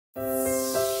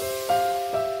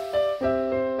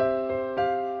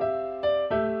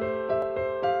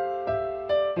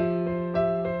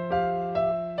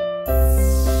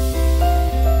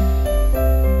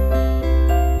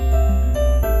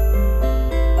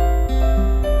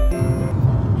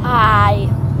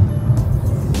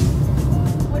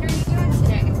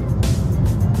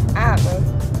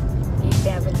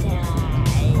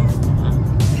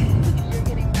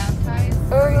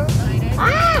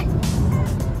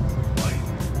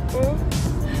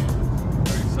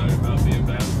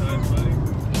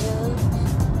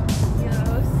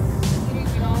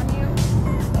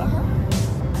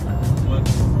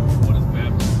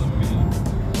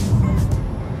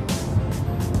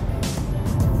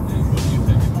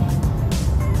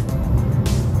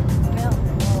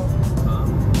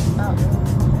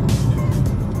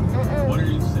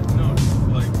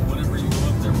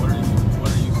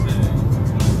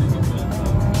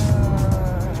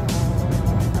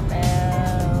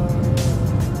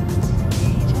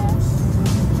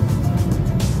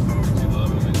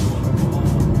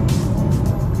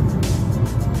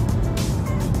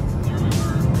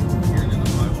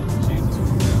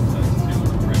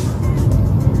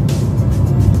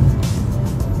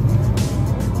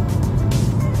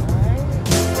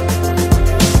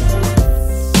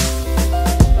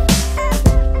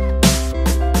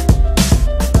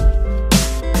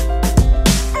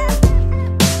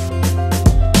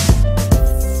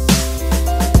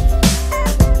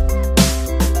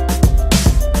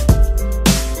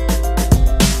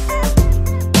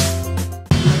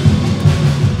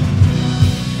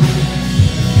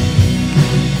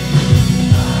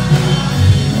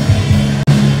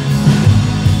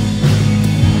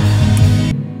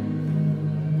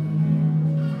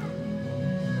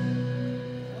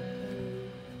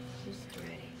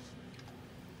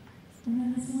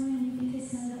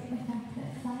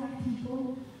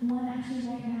actually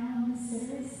right now in this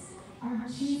service are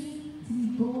choosing to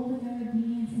be bold with their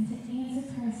obedience and to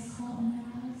answer Christ's call in their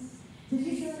lives. So if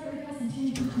you celebrate with us and turn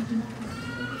your attention to that.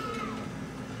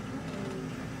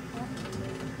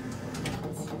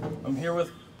 I'm here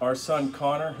with our son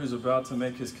Konner, who's about to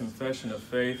make his confession of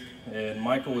faith, and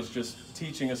Michael was just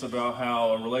teaching us about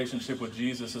how a relationship with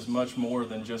Jesus is much more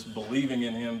than just believing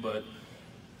in him, but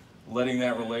letting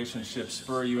that relationship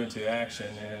spur you into action.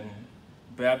 And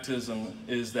baptism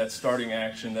is that starting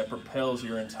action that propels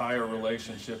your entire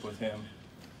relationship with him.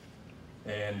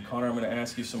 And Konner, I'm going to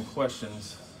ask you some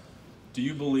questions. Do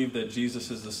you believe that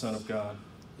Jesus is the Son of God?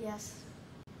 Yes.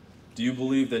 Do you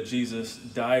believe that Jesus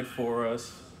died for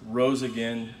us, rose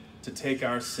again to take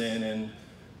our sin and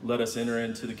let us enter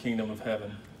into the kingdom of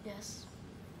heaven? Yes.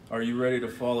 Are you ready to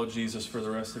follow Jesus for the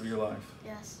rest of your life?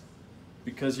 Yes.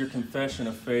 Because your confession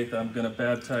of faith, I'm going to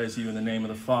baptize you in the name of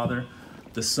the Father,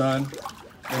 the Son,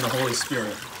 and the Holy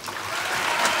Spirit.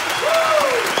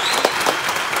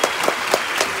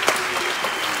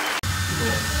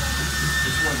 Cool.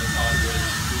 This one is hot.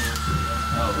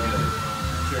 Oh, good.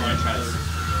 Sure. Try.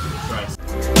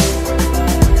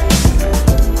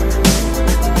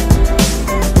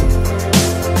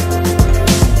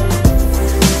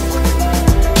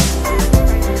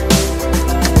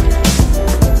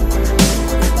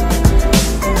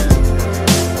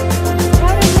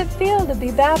 Be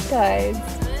baptized.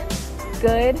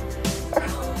 Good.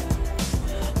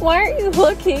 Why aren't you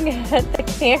looking at the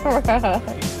camera?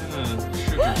 He's in a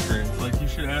sugar trance. Like, you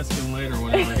should ask him later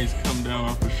whenever he's come down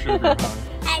off a sugar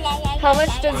high. How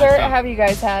much dessert have you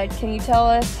guys had? Can you tell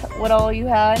us what all you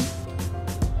had?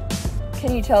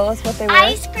 Can you tell us what they were?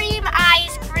 Ice cream,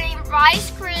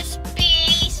 Rice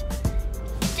Krispies,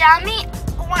 gummy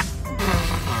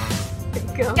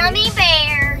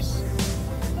bears,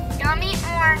 gummy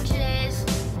oranges,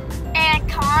 and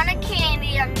Konner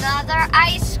candy, another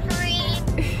ice cream.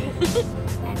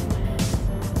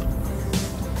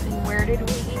 And where did we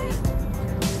eat?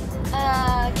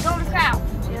 Golden Crown.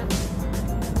 Yep.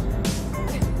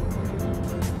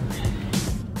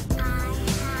 I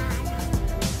had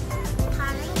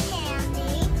Konner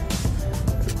candy.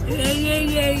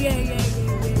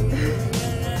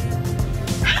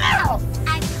 Ow! I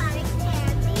had Konner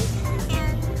candy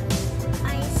and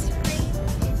ice cream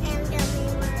and gummy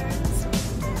worms.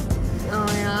 Oh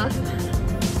yeah.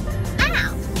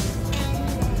 Ow!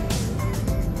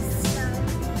 And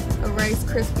some, A Rice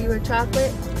Krispie with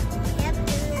chocolate. yep, and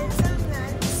then some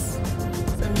nuts.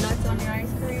 Some nuts on your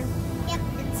ice cream. Yep,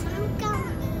 and some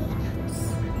gummies.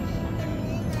 And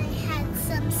then I had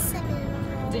some cinnamon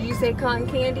roll. Did you say cotton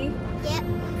candy? Yep,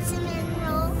 cinnamon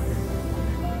roll.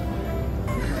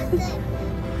 With it.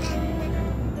 And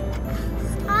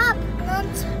stop!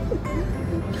 Don't.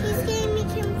 He's getting me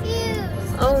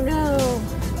confused. Oh no.